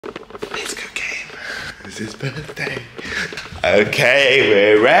It's his birthday. Okay,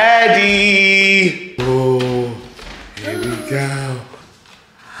 we're ready. Oh, here we go.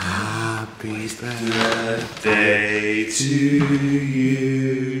 Happy birthday to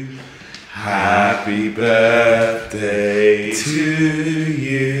you. Happy birthday to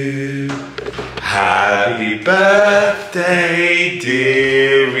you. Happy birthday,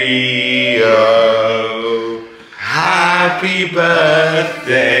 dear Rio. Happy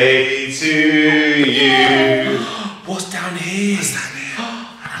birthday to you. What's down here? What's down here?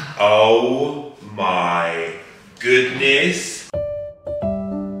 Oh my goodness.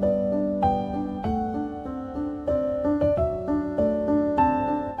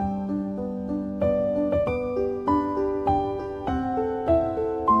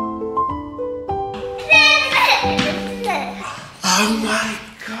 Oh my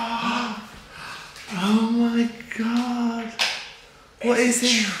god! Oh my god! What is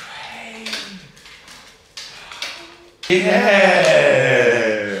it?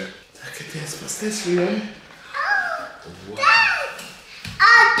 Yeah! Look at this. What's this, Rio? Wow!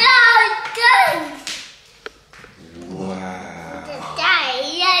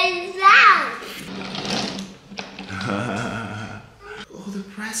 All the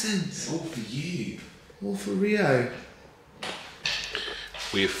presents. All for you. All for Rio.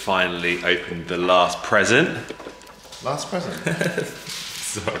 We've finally opened the last present. Last present?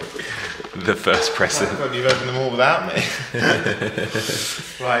 Sorry. The first present. Oh God, you've opened them all without me.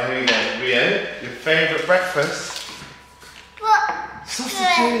 Right, here we go. Rio, your favourite breakfast? What?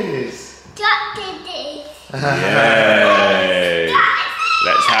 Sausages. Sausages. Yay.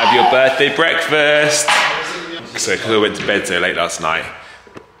 Let's have your birthday breakfast. So, because I went to bed so late last night,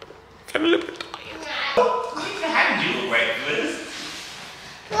 I'm a little bit tired. You can have your breakfast.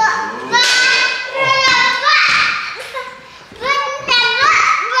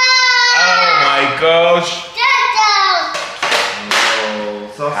 Oh my gosh!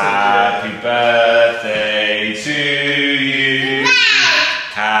 Oh, happy birthday to you!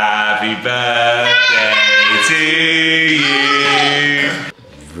 Happy birthday to you!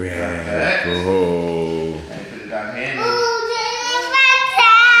 Rebel!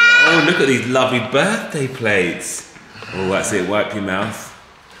 Oh, look at these lovely birthday plates! Oh, that's it. Wipe your mouth.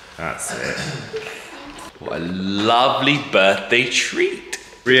 That's it. What a lovely birthday treat.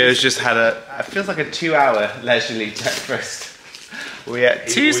 Rio's just had it feels like a 2-hour leisurely breakfast. We had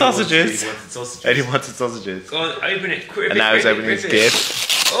two sausages. And he wanted sausages. Go on, open it quick. And now he's opening his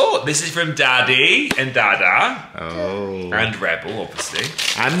gift. Oh, this is from Daddy and Dada. Oh. And Rebel, obviously.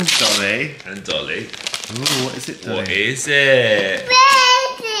 And Dolly. And Dolly. Ooh, what is it, Dolly? What is it?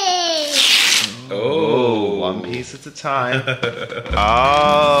 Oh, one piece at a time. Oh,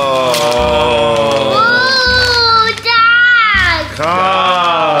 Dad!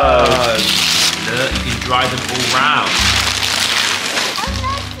 Cards! Look, you can dry them all round.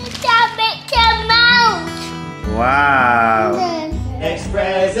 Wow. Next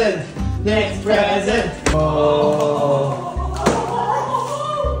present. Next present. Oh.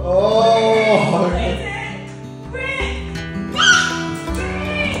 Oh.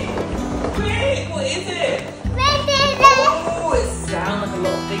 What is it? Oh, it sounds like a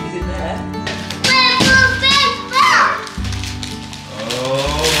lot of things in there.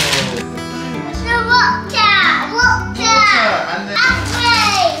 Oh. And then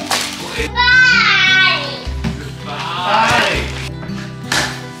Goodbye. Goodbye.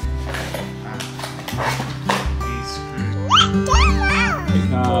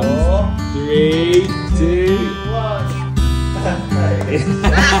 3, 2, 1.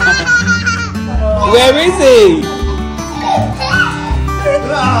 Where is he?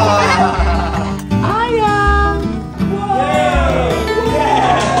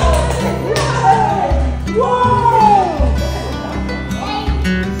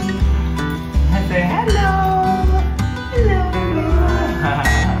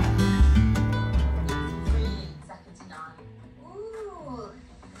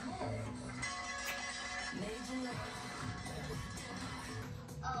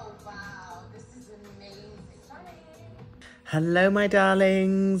 Hello my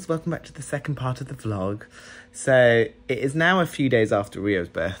darlings, welcome back to the second part of the vlog. So it is now a few days after Rio's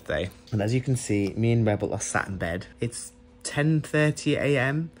birthday, and as you can see, me and Rebel are sat in bed. It's 10:30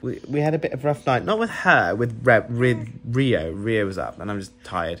 a.m. We had a bit of a rough night, not with her, with Rio. Rio was up and I'm just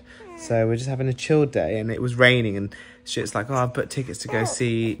tired. So we're just having a chill day, and it was raining, and shit's like, oh, I've booked tickets to go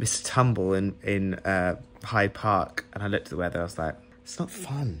see Mr. Tumble in Hyde Park. And I looked at the weather, I was like, it's not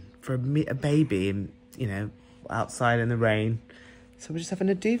fun for a baby, and you know, outside in the rain. So we're just having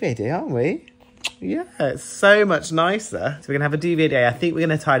a duvet day, aren't we? Yeah, it's so much nicer. So we're gonna have a DV day. I think we're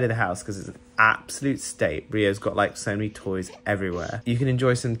gonna tidy the house because it's an absolute state. Rio's got like so many toys everywhere. You can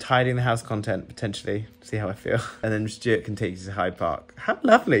enjoy some tidying the house content potentially. See how I feel. And then Stuart can take you to Hyde Park. How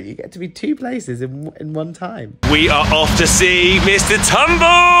lovely. You get to be 2 places in one time. We are off to see Mr.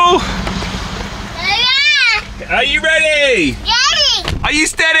 Tumble. Are you ready? Ready. Are you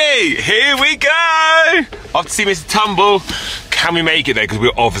steady? Here we go. Off to see Mr. Tumble. Can we make it there? Because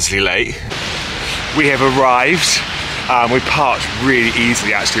we're obviously late. We have arrived. We parked really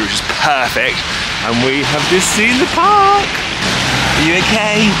easily actually, which is perfect. And we have just seen the park. Are you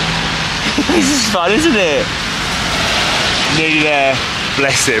okay? This is fun, isn't it? Nearly there.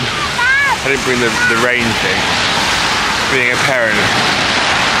 Bless him. I didn't bring the rain thing. Being a parent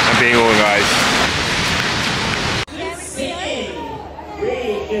and being organised. Good singing.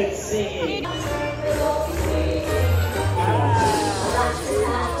 Really good singing.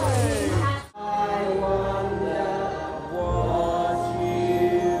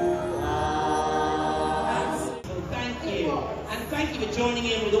 Joining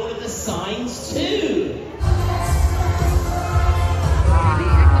in with all of the signs too.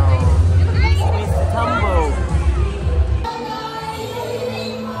 Mr. Tumble.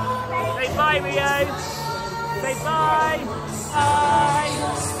 Say bye, Rio. Say bye. Bye.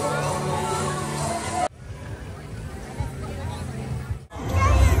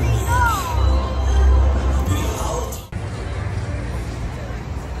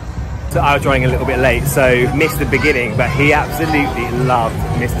 So I was joining a little bit late, so missed the beginning, but he absolutely loved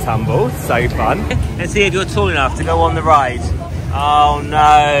Mr. Tumble. So fun. Let's see if you're tall enough to go on the ride. Oh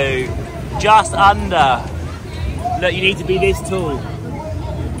no, just under. Look, you need to be this tall.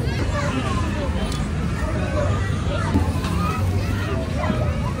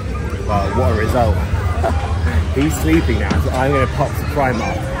 Well, what a result. He's sleeping now, so I'm going to pop to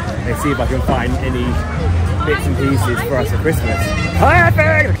Primark and see if I can find any bits and pieces for us for Christmas.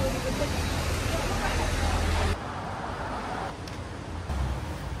 Perfect!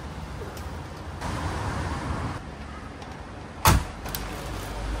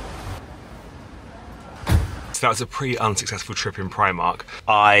 So that was a pretty unsuccessful trip in Primark.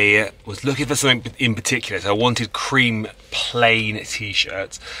 I was looking for something in particular, so I wanted cream plain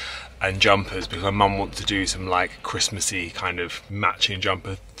t-shirts and jumpers because my mum wants to do some like Christmassy kind of matching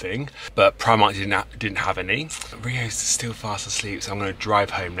jumper thing, but Primark didn't have any. Rio's still fast asleep, so I'm going to drive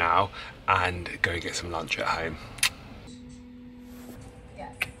home now and go and get some lunch at home.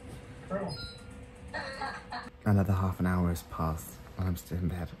 Another half an hour has passed and I'm still in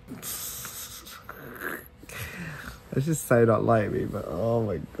bed. It's just so not like me, but oh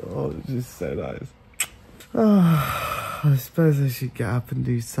my god, it's just so nice. Oh, I suppose I should get up and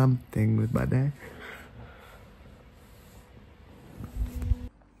do something with my day.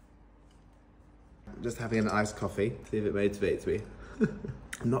 Just having an iced coffee, see if it motivates me.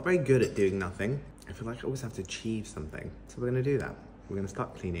 I'm not very good at doing nothing. I feel like I always have to achieve something. So we're gonna do that. We're gonna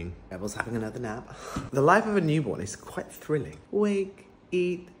start cleaning. Rebel's having another nap. The life of a newborn is quite thrilling. Wake,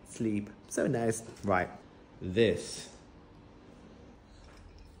 eat, sleep. So nice. Right. This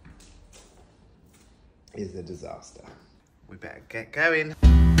is a disaster. We better get going.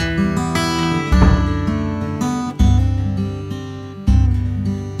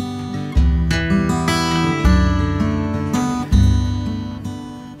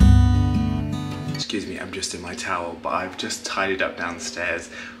 Excuse me, I'm just in my towel, but I've just tidied up downstairs.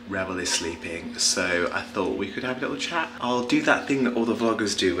 Rebel is sleeping, so I thought we could have a little chat. I'll do that thing that all the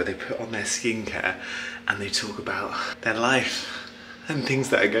vloggers do where they put on their skincare and they talk about their life and things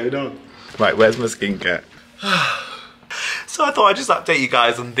that are going on. Right, where's my skincare? So I thought I'd just update you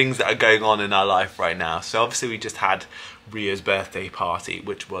guys on things that are going on in our life right now. So obviously we just had Rio's birthday party,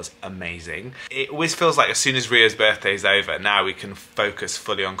 which was amazing. It always feels like as soon as Rio's birthday is over, now we can focus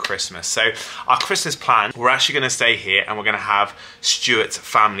fully on Christmas. So our Christmas plan, we're actually going to stay here and we're going to have Stuart's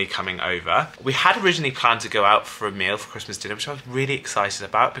family coming over. We had originally planned to go out for a meal for Christmas dinner, which I was really excited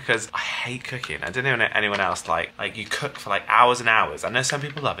about because I hate cooking. I don't know anyone else like you cook for like hours and hours. I know some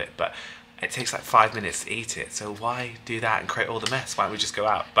people love it, but it takes like 5 minutes to eat it, so why do that and create all the mess? Why don't we just go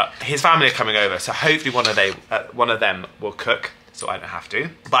out? But his family are coming over, so hopefully one of them will cook, so I don't have to.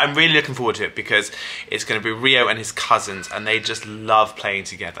 But I'm really looking forward to it because it's going to be Rio and his cousins, and they just love playing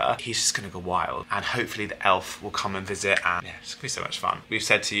together. He's just going to go wild, and hopefully the elf will come and visit, and yeah, it's going to be so much fun. We've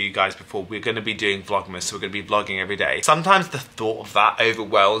said to you guys before, we're going to be doing Vlogmas, so we're going to be vlogging every day. Sometimes the thought of that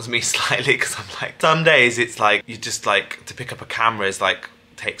overwhelms me slightly, because I'm like, some days it's like, you just like, to pick up a camera is like,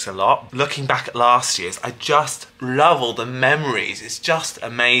 takes a lot. Looking back at last year's, I just love all the memories. It's just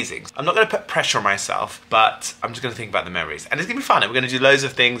amazing. I'm not going to put pressure on myself, but I'm just going to think about the memories. And it's going to be fun. We're going to do loads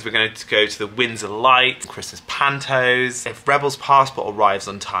of things. We're going to go to the Windsor Light, Christmas Pantos. If Rebel's passport arrives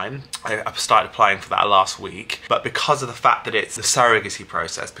on time, I've started applying for that last week, but because of the fact that it's the surrogacy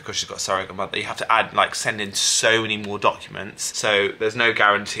process, because she's got a surrogate mother, you have to add, like, send in so many more documents. So there's no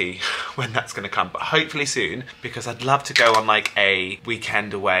guarantee when that's going to come, but hopefully soon, because I'd love to go on like a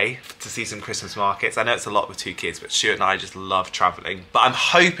weekend away to see some Christmas markets. I know it's a lot with 2 kids, but Stuart and I just love traveling. But I'm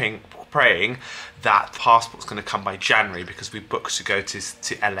hoping, praying that the passport's going to come by January, because we booked to go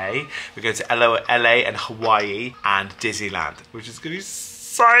to LA. We go to LA and Hawaii and Disneyland, which is going to be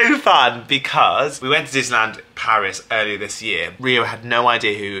so fun, because we went to Disneyland Paris earlier this year. Rio had no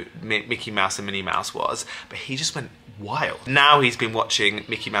idea who Mickey Mouse and Minnie Mouse was, but he just went wild. Now he's been watching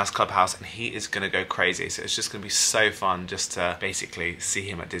Mickey Mouse Clubhouse and he is going to go crazy. So it's just going to be so fun just to basically see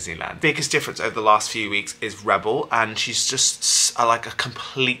him at Disneyland. Biggest difference over the last few weeks is Rebel, and she's just like a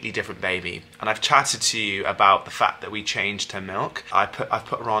completely different baby. And I've chatted to you about the fact that we changed her milk. I've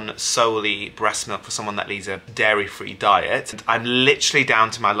put her on solely breast milk for someone that leads a dairy-free diet. And I'm literally down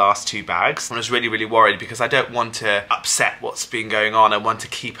to my last 2 bags. I was really, really worried because I don't want to upset what's been going on. I want to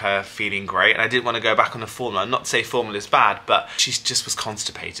keep her feeling great, and I didn't want to go back on the formula. Not to say formula is bad, but she just was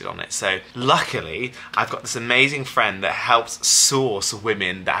constipated on it. So luckily, I've got this amazing friend that helps source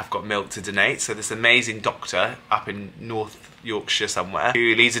women that have got milk to donate. So this amazing doctor up in North Yorkshire somewhere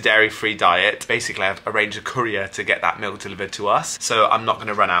who leads a dairy-free diet. Basically, I've arranged a courier to get that milk delivered to us, so I'm not going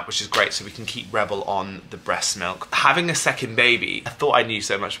to run out, which is great, so we can keep Rebel on the breast milk. Having a second baby, I thought I knew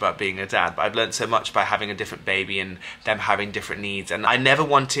so much about being a dad, but I've learned so much by having a different baby and them having different needs. And I never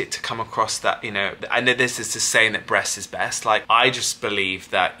want it to come across that, you know, I know this is just saying that breast is best. Like, I just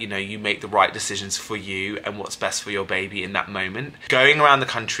believe that, you know, you make the right decisions for you and what's best for your baby in that moment. Going around the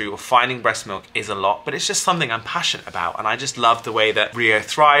country or finding breast milk is a lot, but it's just something I'm passionate about, and I just love the way that Rio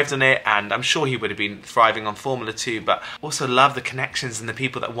thrived on it, and I'm sure he would have been thriving on formula too, but also love the connections and the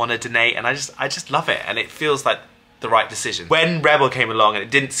people that want to donate, and I just love it, and it feels like the right decision. When Rebel came along and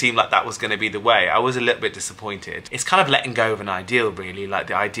it didn't seem like that was going to be the way, I was a little bit disappointed. It's kind of letting go of an ideal, really, like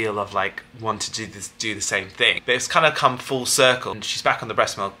the ideal of like wanting to do the same thing. But it's kind of come full circle, and she's back on the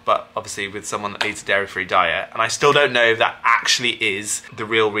breast milk, but obviously with someone that leads a dairy-free diet. And I still don't know if that actually is the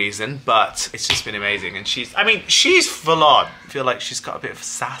real reason, but it's just been amazing. And she's full on. I feel like she's got a bit of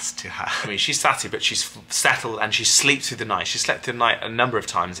sass to her. I mean, she's sassy, but she's settled and she sleeps through the night. She slept through the night a number of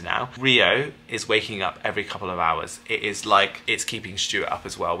times now. Rio is waking up every couple of hours. It is like it's keeping Stuart up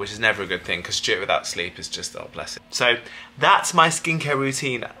as well, which is never a good thing, because Stuart without sleep is just, oh bless him. So that's my skincare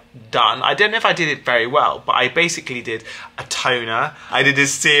routine done. I don't know if I did it very well, but I basically did a toner, I did a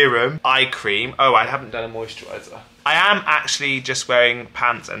serum, eye cream. Oh, I haven't done a moisturizer. I am actually just wearing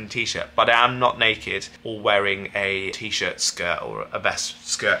pants and t-shirt, but I am not naked or wearing a t-shirt skirt or a vest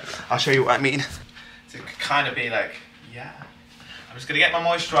skirt. I'll show you what I mean. So it could kind of be like, yeah. I'm just gonna get my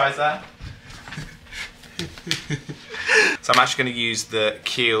moisturizer. So I'm actually going to use the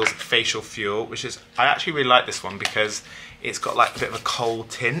Kiehl's Facial Fuel, which is, I actually really like this one because it's got like a bit of a cold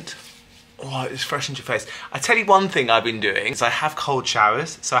tint. Oh, it's fresh into your face. I tell you one thing I've been doing is I have cold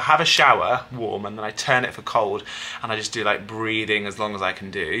showers. So I have a shower, warm, and then I turn it for cold, and I just do like breathing as long as I can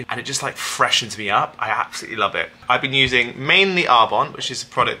do. And it just like freshens me up. I absolutely love it. I've been using mainly Arbonne, which is a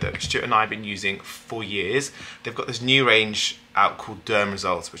product that Stuart and I have been using for years. They've got this new range out called Derm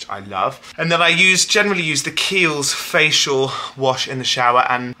Results, which I love. And then I generally use the Kiehl's facial wash in the shower,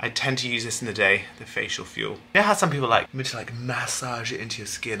 and I tend to use this in the day, the facial fuel. You know how some people like me to like massage it into your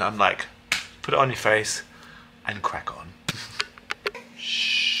skin? I'm like, put it on your face and crack on.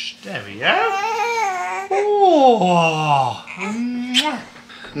 Shh, there we go. Oh.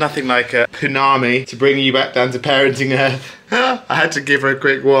 Nothing like a punami to bring you back down to parenting earth. I had to give her a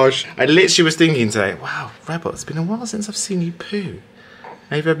quick wash. I literally was thinking today, wow, Rebel, it's been a while since I've seen you poo.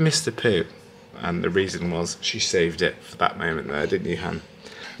 Maybe I've missed a poo. And the reason was she saved it for that moment there, didn't you, hun?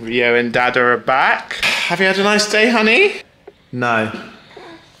 Rio and Dada are back. Have you had a nice day, honey? No.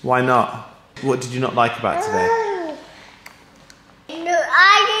 Why not? What did you not like about today?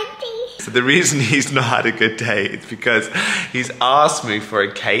 So the reason he's not had a good day is because he's asked me for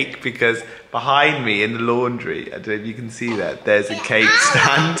a cake, because behind me in the laundry, I don't know if you can see that, there's a cake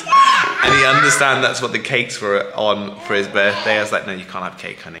stand, and he understands that's what the cakes were on for his birthday. I was like, no, you can't have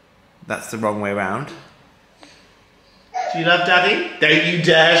cake, honey. That's the wrong way around. Do you love Daddy? Don't you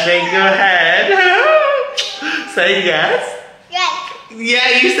dare shake your head. Say yes. Yes.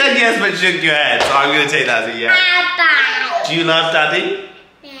 Yeah, you said yes, but shook your head, so I'm going to take that as a yes. Do you love Daddy?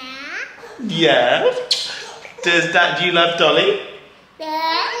 Yeah. Yeah. Do you love Dolly?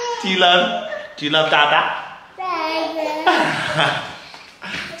 Dad. Do you love Dada? Dad.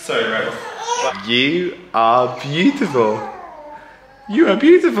 Sorry, Rebel. You are beautiful. You are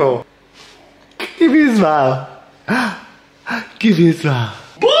beautiful. Give me a smile. Give me a smile.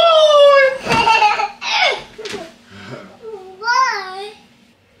 Boy! Why?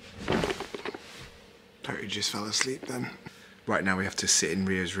 Totally just fell asleep then. Right now we have to sit in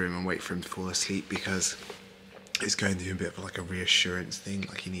Rio's room and wait for him to fall asleep because he's going through a bit of like a reassurance thing.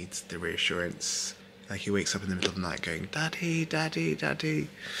 Like he needs the reassurance. Like he wakes up in the middle of the night going, Daddy, Daddy, Daddy.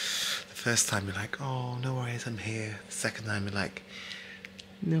 The first time you're like, oh, no worries, I'm here. The second time you're like,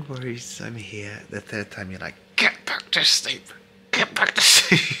 no worries, I'm here. The third time you're like, get back to sleep. Get back to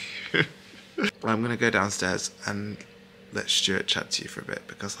sleep. I'm gonna go downstairs and let Stuart chat to you for a bit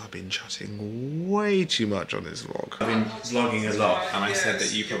because I've been chatting way too much on this vlog. I've been vlogging a lot and I said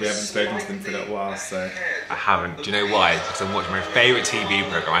that you probably haven't spoken to them for a little while, so... I haven't. Do you know why? Because I'm watching my favourite TV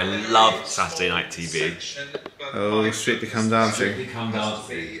programme. I love Saturday night TV. Oh, Strictly Come Dancing.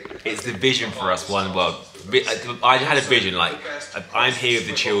 It's the vision for us, one world. I had a vision, like, I'm here with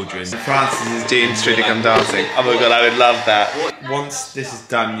the children. Francis is doing Strictly Come Dancing. Oh my god, I would love that. Once this is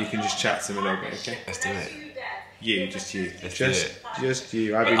done, you can just chat to them a little bit, okay? Let's do it. You, just you. Let's do it. Just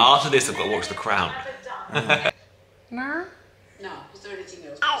you. But after this, I've got to watch The Crown. No, was there anything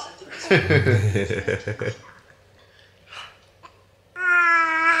else? I think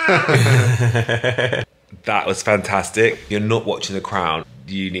That was fantastic. You're not watching The Crown,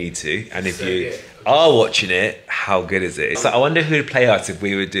 you need to. And if you are watching it, how good is it? So I wonder who would play us if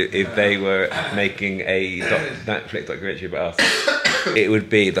they were making a Netflix documentary about us. It would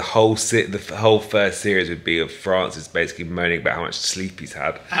be the whole first series would be of Francis basically moaning about how much sleep he's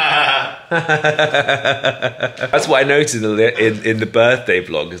had. That's what I noticed in the birthday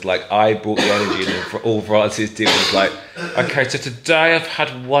vlog. Is like I brought the energy, and all Francis did was like, okay, so today I've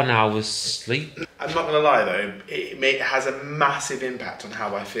had 1 hour's sleep. I'm not gonna lie though, it has a massive impact on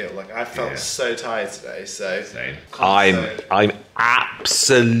how I feel. Like I felt so tired today, so I'm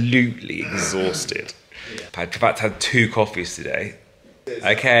absolutely exhausted. I've in fact had 2 coffees today.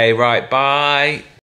 Okay, right, bye.